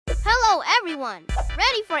Hello everyone!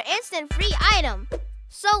 Ready for instant free item?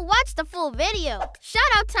 So watch the full video. Shout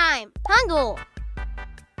out time! Hungul,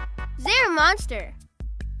 Zero Monster,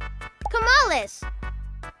 Kamalis.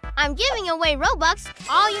 I'm giving away Robux.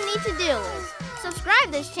 All you need to do is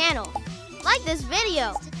subscribe this channel, like this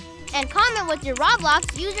video, and comment with your Roblox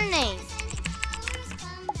username.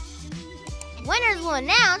 Winners will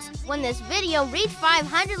announce when this video reaches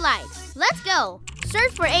 500 likes. Let's go!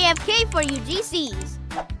 Search for AFK for UGCs.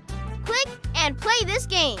 Click and play this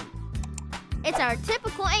game. It's our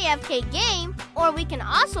typical AFK game, or we can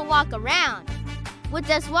also walk around. With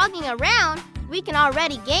just walking around, we can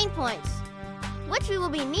already gain points, which we will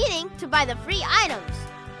be needing to buy the free items.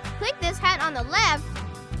 Click this hat on the left.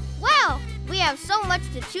 Wow, we have so much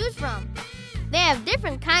to choose from. They have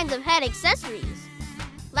different kinds of head accessories,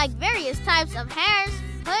 like various types of hairs,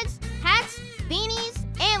 hoods, hats, beanies,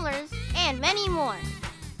 antlers, and many more.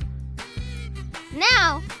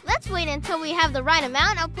 Now, let's wait until we have the right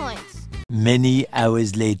amount of points. Many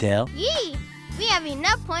hours later. Yee! We have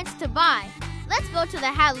enough points to buy. Let's go to the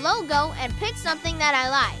hat logo and pick something that I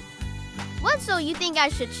like. What so you think I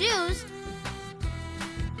should choose?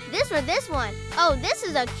 This or this one? Oh, this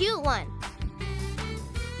is a cute one.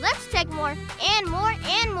 Let's check more and more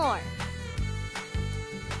and more.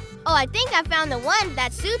 Oh, I think I found the one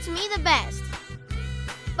that suits me the best.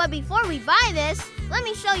 But before we buy this, let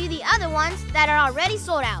me show you the other ones that are already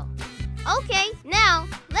sold out. Okay, now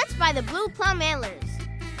let's buy the blue plum antlers.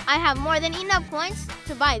 I have more than enough points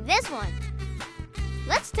to buy this one.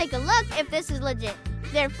 Let's take a look if this is legit.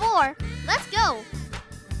 Therefore, let's go.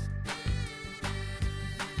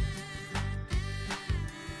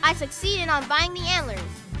 I succeeded on buying the antlers.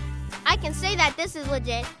 I can say that this is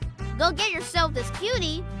legit. Go get yourself this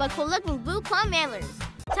cutie but cool looking blue plum antlers.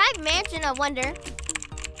 Type Mansion of Wonder.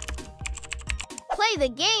 Play the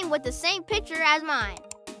game with the same picture as mine.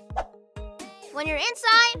 When you're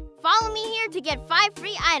inside, follow me here to get 5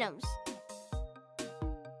 free items.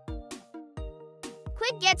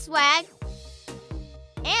 Click Get Swag,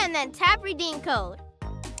 and then tap Redeem Code.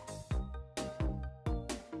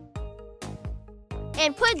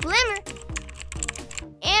 And put Glimmer,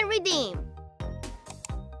 and redeem.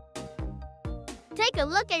 Take a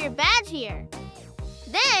look at your badge here.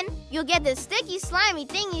 Then, you'll get this sticky slimy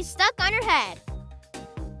thingy stuck on your head.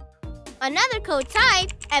 Another code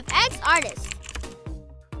type, FX Artist.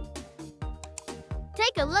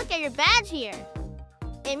 Take a look at your badge here.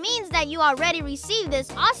 It means that you already received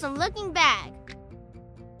this awesome looking bag.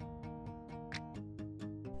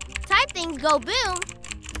 Type things go boom.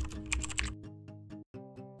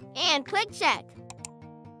 And click check.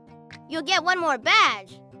 You'll get one more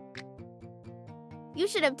badge. You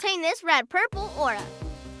should obtain this rad purple aura.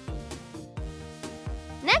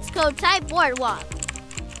 Next code type Boardwalk.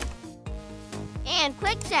 And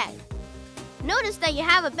click check. Notice that you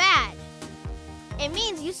have a badge. It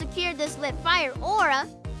means you secured this lit fire aura.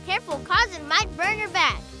 Careful, cause it might burn your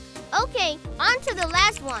back. Okay, on to the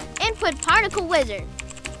last one. Input Particle Wizard.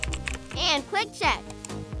 And click check.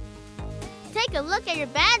 Take a look at your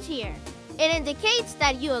badge here. It indicates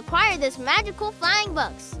that you acquired this magical flying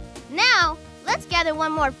books. Now, let's gather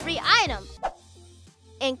one more free item.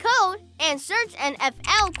 Encode and search an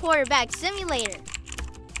FL quarterback simulator.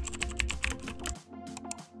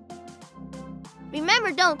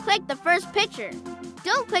 Remember, don't click the first picture.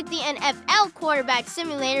 Don't click the NFL Quarterback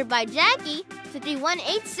Simulator by Jackie to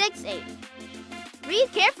 31868.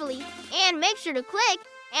 Read carefully and make sure to click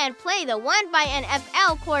and play the one by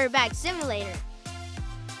NFL Quarterback Simulator.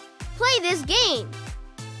 Play this game.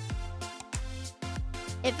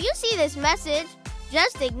 If you see this message,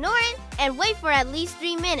 just ignore it and wait for at least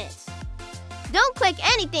 3 minutes. Don't click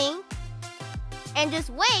anything and just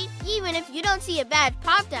wait even if you don't see a badge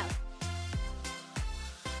popped up.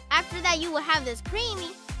 After that, you will have this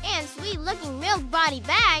creamy and sweet-looking milk body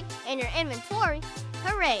bag in your inventory.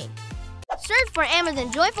 Hooray! Search for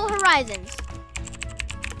Amazon Joyful Horizons.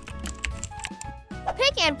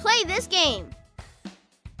 Pick and play this game.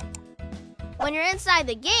 When you're inside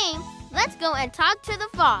the game, let's go and talk to the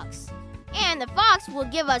fox. And the fox will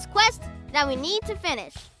give us quests that we need to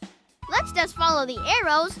finish. Let's just follow the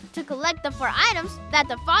arrows to collect the 4 items that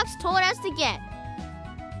the fox told us to get.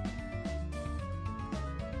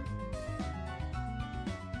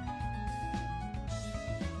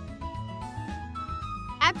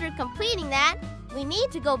 After completing that, we need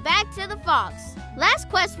to go back to the fox. Last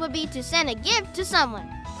quest would be to send a gift to someone.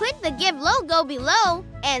 Click the gift logo below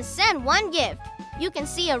and send 1 gift. You can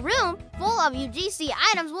see a room full of UGC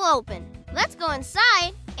items will open. Let's go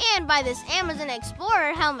inside and buy this Amazon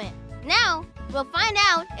Explorer helmet. Now, we'll find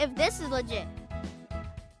out if this is legit.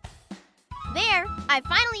 There, I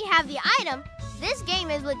finally have the item. This game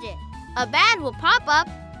is legit. A badge will pop up,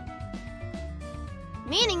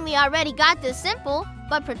 meaning we already got this simple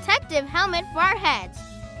but protective helmet for our heads.